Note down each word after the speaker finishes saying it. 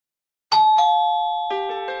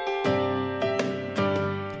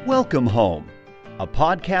Welcome Home, a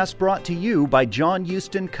podcast brought to you by John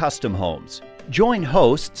Houston Custom Homes. Join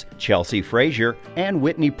hosts Chelsea Frazier and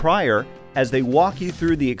Whitney Pryor as they walk you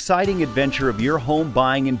through the exciting adventure of your home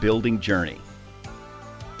buying and building journey.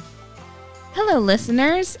 Hello,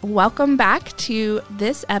 listeners. Welcome back to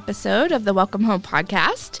this episode of the Welcome Home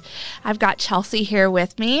podcast. I've got Chelsea here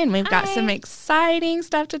with me, and we've got some exciting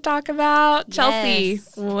stuff to talk about. Chelsea,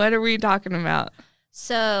 what are we talking about?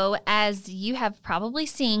 So, as you have probably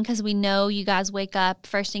seen, because we know you guys wake up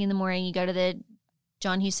first thing in the morning, you go to the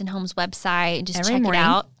John Houston Homes website and just Every check morning. it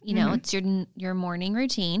out. You know, it's your morning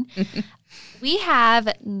routine. We have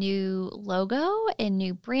new logo and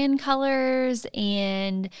new brand colors,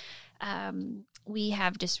 and we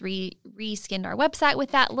have just reskinned our website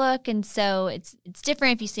with that look. And so it's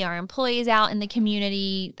different if you see our employees out in the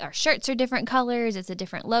community. Our shirts are different colors. It's a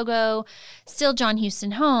different logo. Still John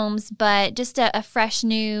Houston Homes, but just a fresh,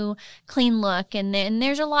 new, clean look. And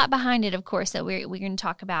there's a lot behind it, of course, that we're going to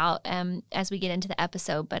talk about as we get into the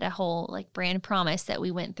episode, but a whole like brand promise that we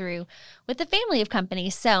went through with the family of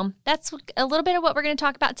companies. So that's a little bit of what we're going to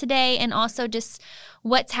talk about today, and also just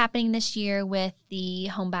what's happening this year with the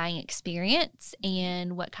home buying experience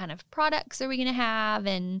and what kind of products are we going to have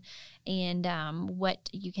and what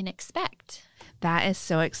you can expect. That is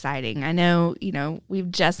so exciting. I know, we've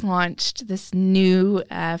just launched this new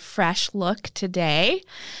fresh look today,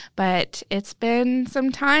 but it's been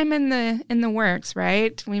some time in the works,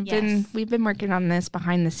 right? We've been working on this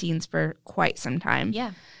behind the scenes for quite some time.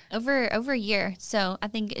 Yeah. Over a year. So I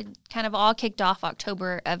think it kind of all kicked off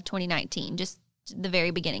October of 2019, just the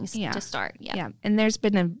very beginnings to start. Yeah. And there's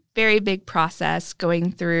been a very big process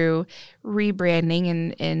going through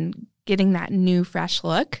rebranding and getting that new fresh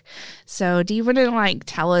look. So do you want to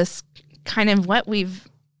tell us kind of what we've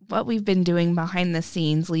been doing behind the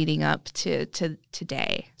scenes leading up to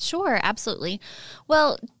today? Sure, absolutely.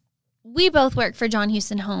 Well, we both work for John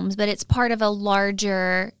Houston Homes, but it's part of a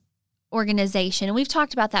larger organization. And we've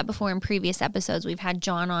talked about that before in previous episodes. We've had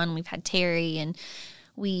John on, we've had Terry, and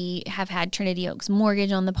we have had Trinity Oaks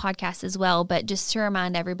Mortgage on the podcast as well. But just to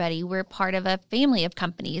remind everybody, we're part of a family of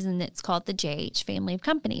companies, and it's called the JH Family of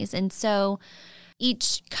Companies. And so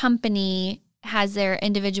each company has their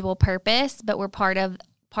individual purpose, but we're part of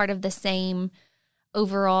the same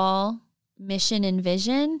overall mission and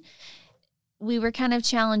vision. We were kind of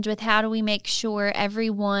challenged with how do we make sure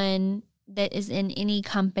everyone that is in any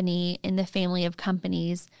company in the family of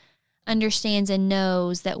companies understands and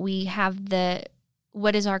knows that we have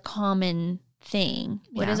what is our common thing?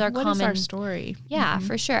 What is our story? Yeah,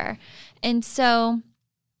 for sure. And so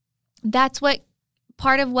that's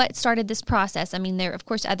part of what started this process. I mean, there are, of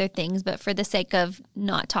course, other things, but for the sake of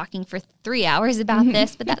not talking for 3 hours about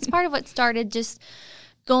this, but that's part of what started just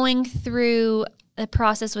going through the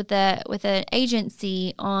process with an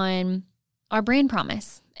agency on our brand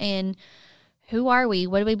promise and who are we?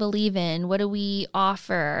 What do we believe in? What do we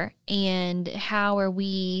offer? And how are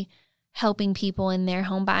we helping people in their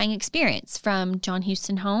home buying experience, from John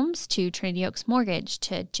Houston Homes to Trinity Oaks Mortgage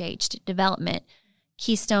to JH Development,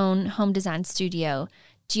 Keystone Home Design Studio,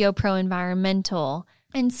 GeoPro Environmental.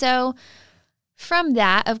 And so from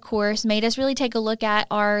that, of course, made us really take a look at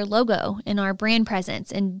our logo and our brand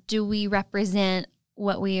presence, and do we represent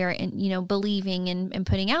what we are believing and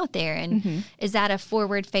putting out there? And is that a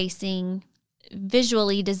forward-facing,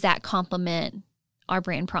 visually, does that complement our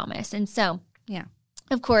brand promise? And so,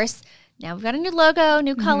 of course, now we've got a new logo,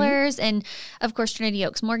 new colors, and of course Trinity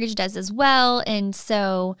Oaks Mortgage does as well. And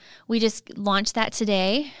so we just launched that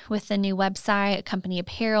today with the new website, company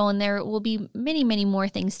apparel, and there will be many, many more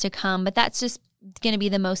things to come, but that's just going to be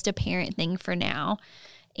the most apparent thing for now,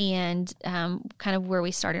 and kind of where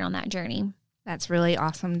we started on that journey. That's really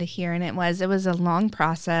awesome to hear. And it was a long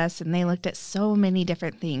process, and they looked at so many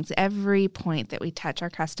different things. Every point that we touch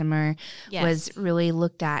our customer was really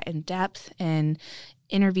looked at in depth, and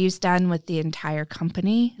interviews done with the entire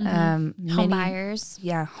company. Home buyers.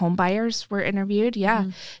 Yeah, home buyers were interviewed,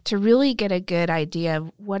 to really get a good idea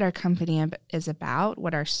of what our company is about,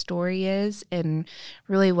 what our story is, and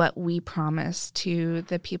really what we promise to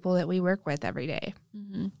the people that we work with every day.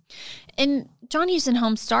 And John Houston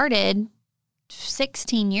Homes started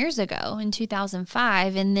 16 years ago in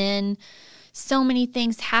 2005, and then so many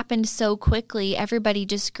things happened so quickly. Everybody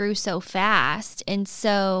just grew so fast. And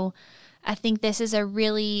so I think this is a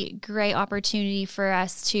really great opportunity for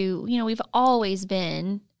us to, we've always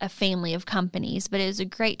been a family of companies, but it was a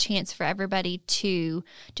great chance for everybody to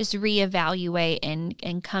just reevaluate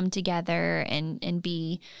and come together and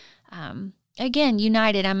be, again,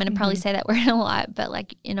 united. I'm going to probably say that word a lot,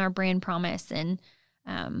 but in our brand promise and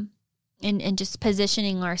and just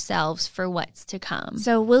positioning ourselves for what's to come.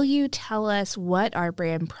 So will you tell us what our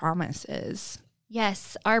brand promise is?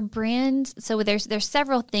 Yes, our brand, so there's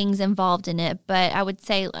several things involved in it, but I would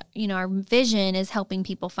say, our vision is helping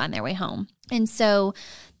people find their way home. And so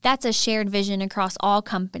that's a shared vision across all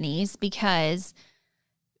companies, because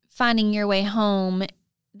finding your way home,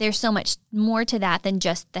 there's so much more to that than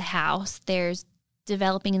just the house. There's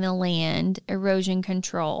developing the land, erosion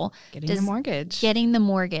control, Getting the mortgage,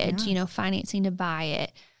 yeah. Financing to buy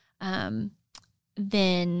it,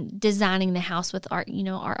 then designing the house with our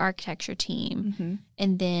architecture team,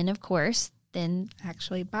 and then of course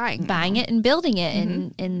actually buying it and building it,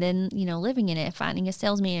 and then living in it, finding a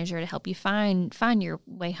sales manager to help you find your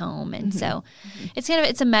way home. And so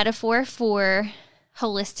it's a metaphor for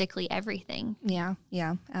holistically everything. Yeah,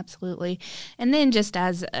 absolutely. And then just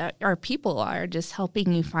as our people are, just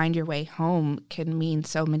helping you find your way home can mean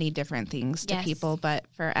so many different things to people, but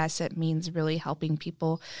for us it means really helping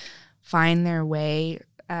people find their way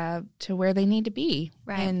to where they need to be.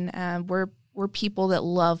 Right. And we're people that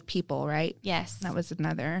love people, right? Yes. That was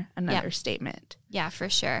another statement. Yeah, for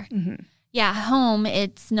sure. Mm-hmm. Yeah, home,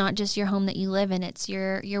 it's not just your home that you live in, it's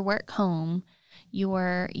your work home,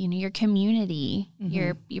 your community,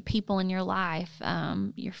 your people in your life,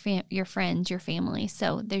 your friends, your family.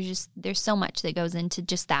 So there's so much that goes into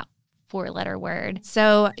just that 4-letter word.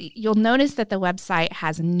 So you'll notice that the website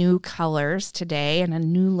has new colors today and a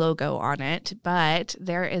new logo on it, but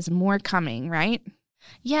there is more coming, right?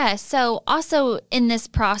 Yeah. So also in this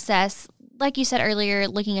process, like you said earlier,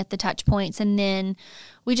 looking at the touch points, and then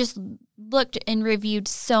we just looked and reviewed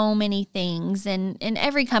so many things, and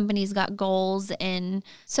every company's got goals. And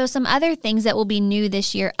so some other things that will be new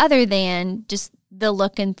this year, other than just the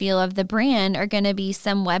look and feel of the brand, are going to be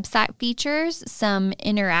some website features, some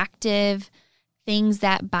interactive things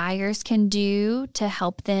that buyers can do to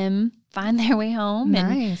help them find their way home.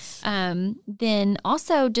 Nice. And then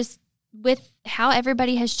also just with how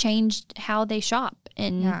everybody has changed how they shop.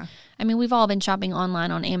 And I mean, we've all been shopping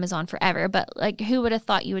online on Amazon forever, but who would have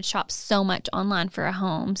thought you would shop so much online for a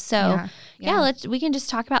home? So we can just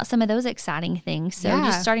talk about some of those exciting things. So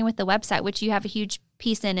just starting with the website, which you have a huge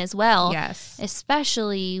piece in as well. Yes.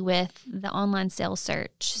 Especially with the online sales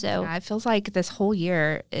search. So it feels like this whole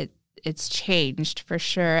year it's changed for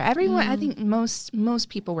sure. Everyone, I think most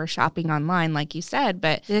people were shopping online, like you said,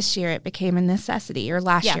 but this year it became a necessity, or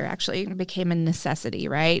last year actually it became a necessity,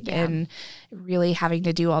 right? Yeah. And really having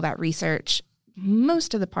to do all that research,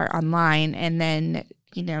 most of the part online, and then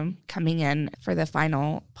coming in for the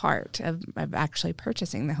final part of actually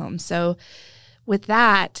purchasing the home. So with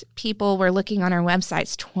that, people were looking on our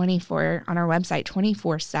website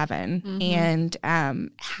 24/7, and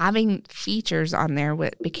having features on there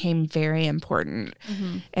became very important.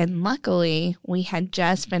 And luckily, we had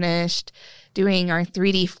just finished doing our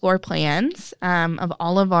 3D floor plans of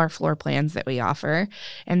all of our floor plans that we offer,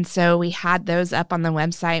 and so we had those up on the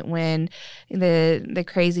website when the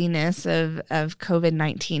craziness of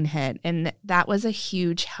COVID-19 hit, and that was a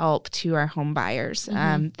huge help to our home buyers.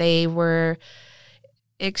 They were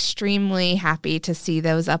extremely happy to see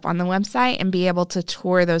those up on the website and be able to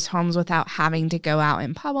tour those homes without having to go out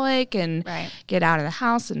in public and get out of the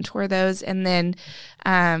house and tour those. And then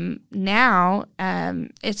now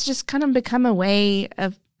it's just kind of become a way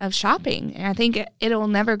of shopping. And I think it'll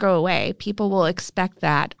never go away. People will expect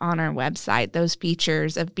that on our website, those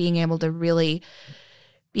features of being able to really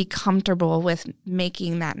be comfortable with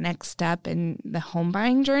making that next step in the home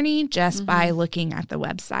buying journey just by looking at the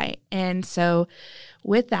website. And so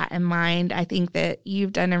with that in mind, I think that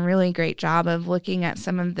you've done a really great job of looking at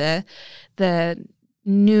some of the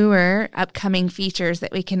newer upcoming features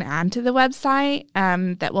that we can add to the website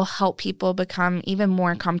that will help people become even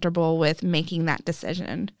more comfortable with making that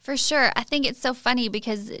decision. For sure. I think it's so funny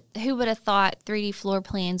because who would have thought 3D floor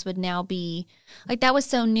plans would now be, that was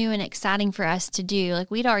so new and exciting for us to do.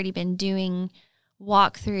 We'd already been doing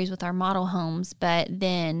walkthroughs with our model homes, but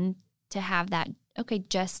then to have that,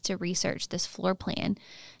 just to research this floor plan.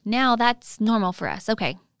 Now that's normal for us.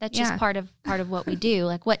 That's just part of what we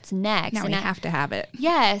do. What's next? Now we have to have it.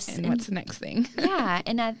 Yes. And what's the next thing? Yeah.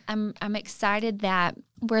 And I'm excited that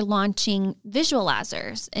we're launching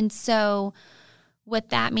visualizers. And so what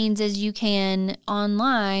that means is you can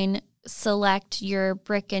online select your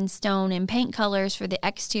brick and stone and paint colors for the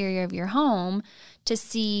exterior of your home to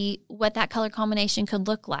see what that color combination could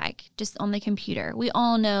look like just on the computer. We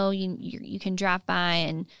all know you can drive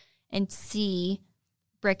by and see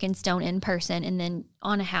brick and stone in person, and then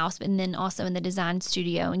on a house, and then also in the design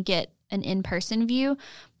studio, and get an in-person view,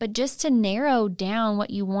 but just to narrow down what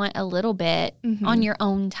you want a little bit on your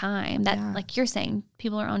own time. That, like you're saying,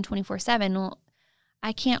 people are on 24/7. Well,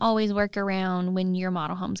 I can't always work around when your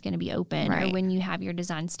model home's going to be open or when you have your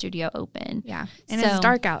design studio open. Yeah. And it's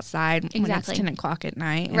dark outside when it's 10 o'clock at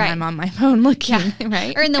night and I'm on my phone looking,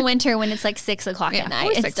 right? Or in the winter when it's like 6 o'clock at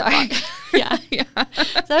night. It's dark. yeah.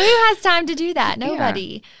 So who has time to do that?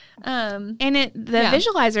 Nobody. And the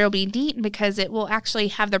visualizer will be neat because it will actually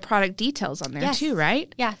have the product details on there too,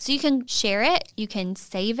 right? Yeah. So you can share it, you can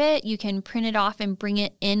save it, you can print it off and bring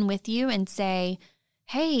it in with you and say,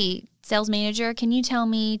 hey, sales manager, can you tell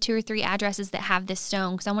me 2 or 3 addresses that have this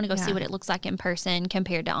stone? Because I want to go see what it looks like in person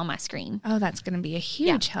compared to on my screen. Oh, that's going to be a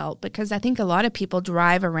huge help because I think a lot of people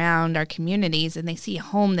drive around our communities and they see a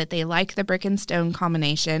home that they like the brick and stone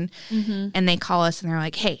combination and they call us and they're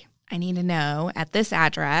like, hey, I need to know at this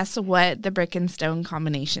address what the brick and stone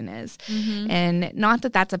combination is. And not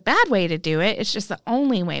that that's a bad way to do it. It's just the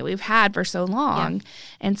only way we've had for so long.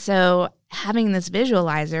 And so having this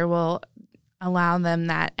visualizer will allow them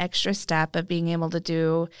that extra step of being able to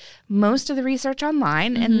do most of the research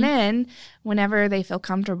online. And then whenever they feel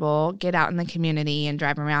comfortable, get out in the community and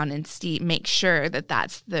drive around and make sure that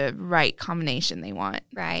that's the right combination they want.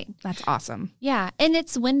 Right. That's awesome. Yeah. And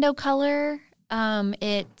it's window color.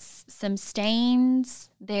 It's some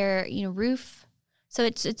stains, their, roof. So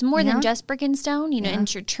it's more than just brick and stone, and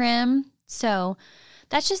it's your trim. So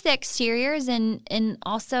that's just the exteriors and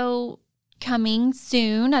also coming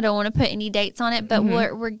soon. I don't want to put any dates on it, but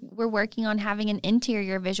we're working on having an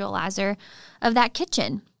interior visualizer of that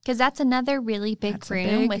kitchen because that's another really big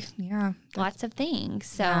room with lots of things.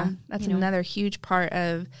 So that's another huge part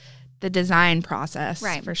of the design process,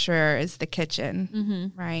 for sure, is the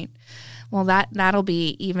kitchen, right? Well, that'll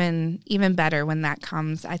be even better when that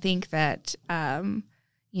comes. I think that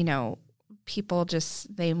people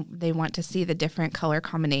just they want to see the different color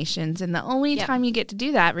combinations, and the only time you get to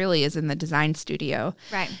do that really is in the design studio,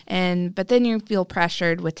 right? But then you feel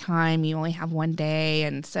pressured with time. You only have one day,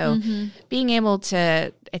 and so being able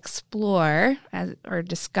to explore or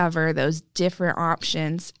discover those different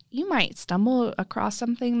options, you might stumble across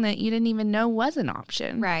something that you didn't even know was an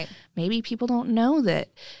option. Right? Maybe people don't know that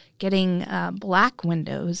getting black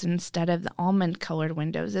windows instead of the almond-colored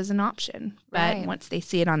windows is an option. But once they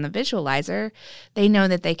see it on the visualizer, they know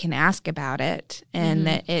that they can ask about it and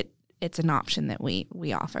that it's an option that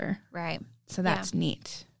we offer. Right. So that's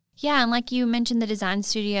neat. Yeah, and like you mentioned the design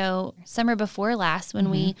studio summer before last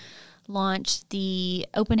when we launched the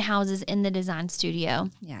open houses in the design studio.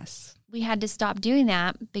 Yes. We had to stop doing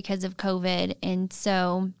that because of COVID. And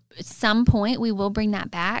so at some point we will bring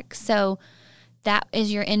that back. So that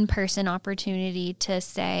is your in-person opportunity to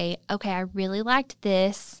say, okay, I really liked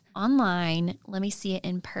this online. Let me see it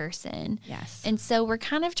in person. Yes. And so we're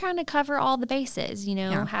kind of trying to cover all the bases,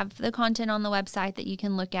 have the content on the website that you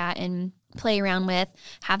can look at and play around with,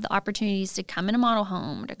 have the opportunities to come in a model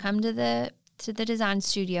home, to come to the design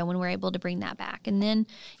studio when we're able to bring that back. And then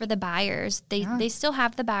for the buyers, they still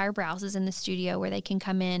have the buyer browses in the studio where they can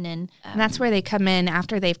come in and that's where they come in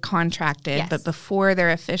after they've contracted, but before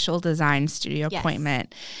their official design studio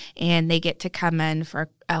appointment. And they get to come in for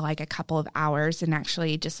like a couple of hours and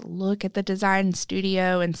actually just look at the design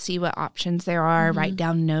studio and see what options there are, write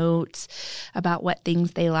down notes about what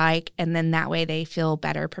things they like. And then that way they feel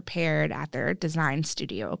better prepared at their design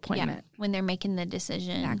studio appointment. Yeah, when they're making the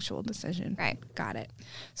decision. Actual decision. Right. Got it.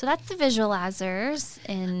 So that's the visualizers.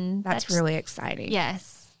 And that's really exciting.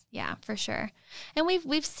 Yes. Yeah, for sure. And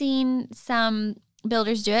we've seen some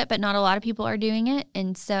builders do it, but not a lot of people are doing it.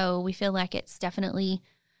 And so we feel like it's definitely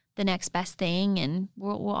the next best thing, and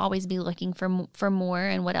we'll always be looking for more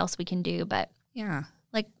and what else we can do. But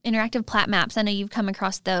like interactive plat maps, I know you've come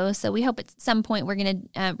across those, so we hope at some point we're going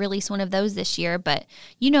to release one of those this year. But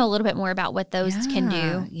a little bit more about what those can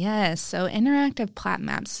do. Yes, so interactive plat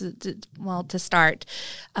maps. Well, to start,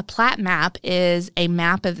 a plat map is a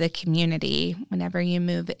map of the community. Whenever you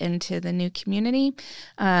move into the new community,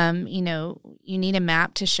 you need a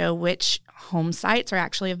map to show which home sites are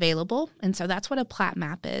actually available. And so that's what a plat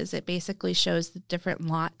map is. It basically shows the different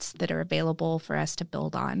lots that are available for us to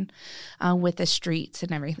build on with the streets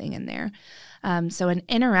and everything in there. So an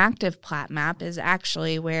interactive plat map is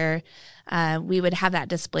actually where we would have that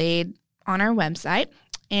displayed on our website,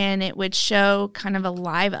 and it would show kind of a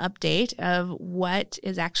live update of what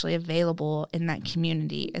is actually available in that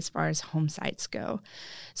community as far as home sites go.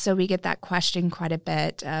 So we get that question quite a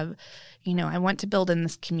bit of, I want to build in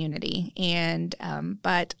this community, and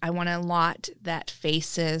but I want a lot that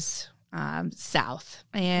faces south,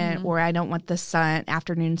 and or I don't want the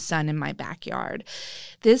afternoon sun in my backyard.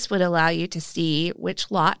 This would allow you to see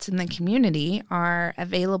which lots in the community are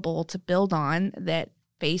available to build on that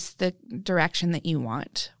face the direction that you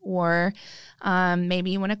want. Or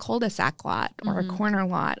maybe you want a cul-de-sac lot or a corner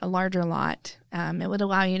lot, a larger lot. It would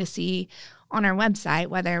allow you to see on our website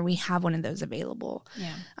whether we have one of those available.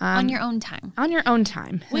 Yeah. On your own time. On your own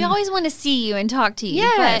time. We always want to see you and talk to you.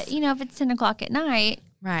 Yes. But, if it's 10 o'clock at night,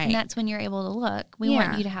 right, and that's when you're able to look, we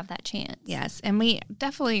want you to have that chance. Yes. And we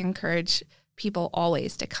definitely encourage people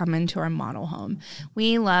always to come into our model home.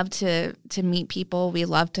 We love to meet people. We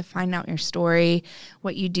love to find out your story,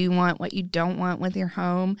 what you do want, what you don't want with your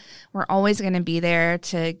home. We're always going to be there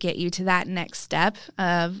to get you to that next step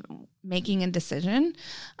of making a decision.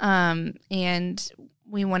 And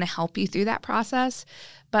we want to help you through that process.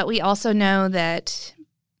 But we also know that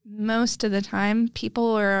most of the time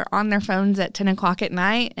people are on their phones at 10 o'clock at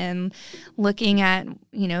night and looking at,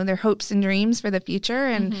 their hopes and dreams for the future.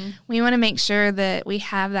 And we want to make sure that we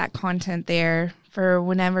have that content there for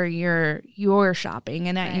whenever you're shopping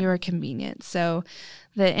and at your convenience. So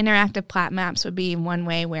the interactive plat maps would be one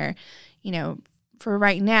way where, for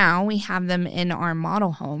right now, we have them in our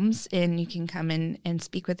model homes, and you can come in and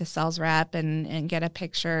speak with the sales rep and get a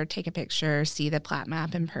picture, take a picture, see the plat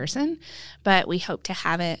map in person. But we hope to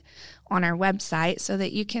have it on our website so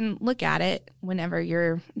that you can look at it whenever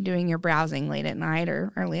you're doing your browsing late at night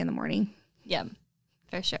or early in the morning. Yeah,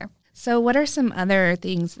 for sure. So what are some other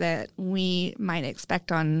things that we might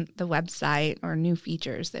expect on the website or new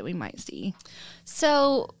features that we might see?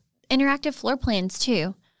 So interactive floor plans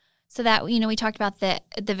too. So that, we talked about the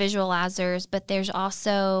visualizers, but there's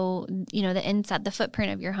also, the inside, the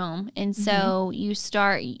footprint of your home. And so you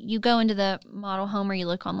go into the model home, or you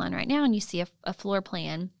look online right now and you see a floor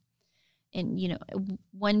plan and,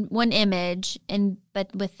 one image.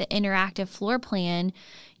 But with the interactive floor plan,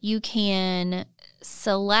 you can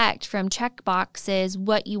select from check boxes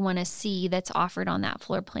what you want to see that's offered on that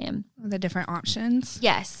floor plan. The different options?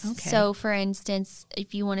 Yes. Okay. So, for instance,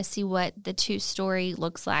 if you want to see what the 2-story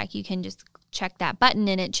looks like, you can just check that button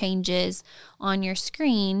and it changes on your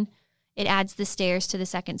screen. It adds the stairs to the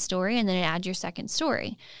second story, and then it adds your second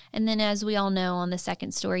story. And then, as we all know, on the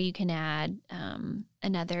second story, you can add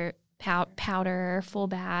another powder, full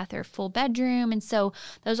bath, or full bedroom. And so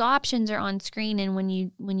those options are on screen, and when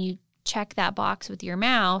you check that box with your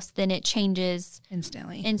mouse, then it changes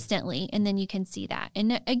instantly, and then you can see that.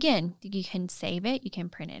 And again, you can save it, you can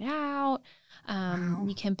print it out,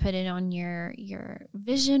 you can put it on your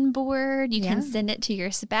vision board, you can send it to your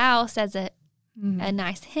spouse as a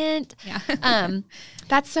nice hint.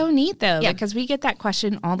 That's so neat, though, because we get that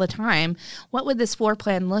question all the time. What would this floor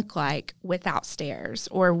plan look like without stairs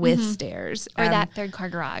or with stairs? Or that third car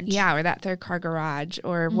garage. Yeah, or that third car garage.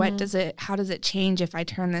 Or how does it change if I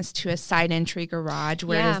turn this to a side entry garage?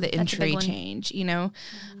 Where does the entry change?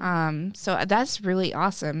 So that's really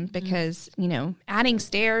awesome because, adding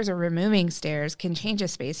stairs or removing stairs can change a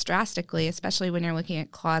space drastically, especially when you're looking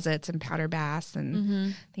at closets and powder baths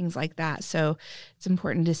and things like that. So it's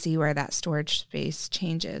important to see where that storage space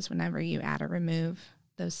changes whenever you add or remove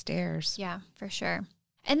those stairs. Yeah, for sure.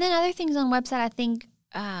 And then other things on website, I think,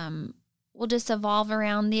 will just evolve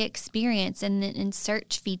around the experience and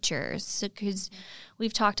search features. Because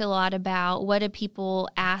we've talked a lot about what do people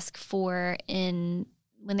ask for when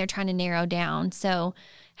they're trying to narrow down. So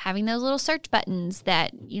having those little search buttons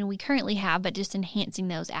that we currently have, but just enhancing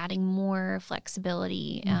those, adding more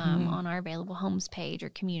flexibility on our available homes page or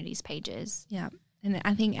communities pages. Yeah. And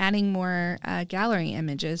I think adding more gallery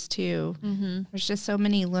images too. There's just so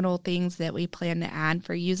many little things that we plan to add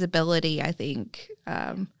for usability, I think,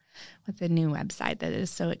 with the new website that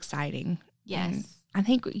is so exciting. Yes. And I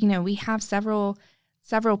think, we have several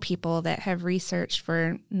people that have researched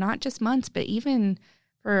for not just months, but even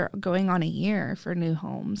for going on a year for new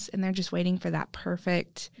homes, and they're just waiting for that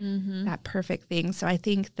perfect thing. So I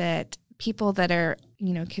think that people that are,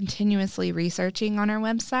 continuously researching on our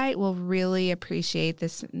website will really appreciate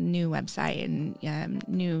this new website and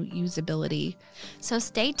new usability. So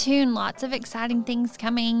stay tuned. Lots of exciting things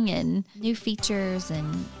coming, and new features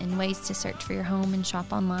and ways to search for your home and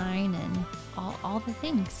shop online and all the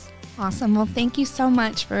things. Awesome. Well, thank you so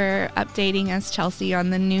much for updating us, Chelsea, on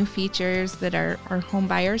the new features that our home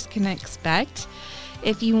buyers can expect.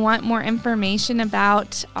 If you want more information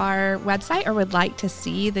about our website or would like to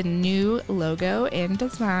see the new logo and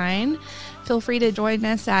design, feel free to join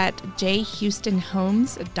us at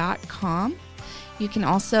jhoustonhomes.com. You can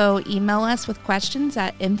also email us with questions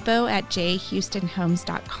at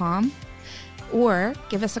info@jhoustonhomes.com or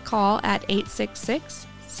give us a call at 866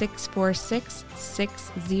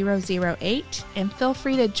 646-6008, and feel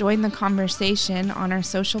free to join the conversation on our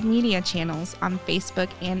social media channels on Facebook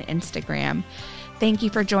and Instagram. Thank you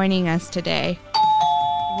for joining us today.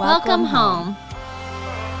 Welcome home.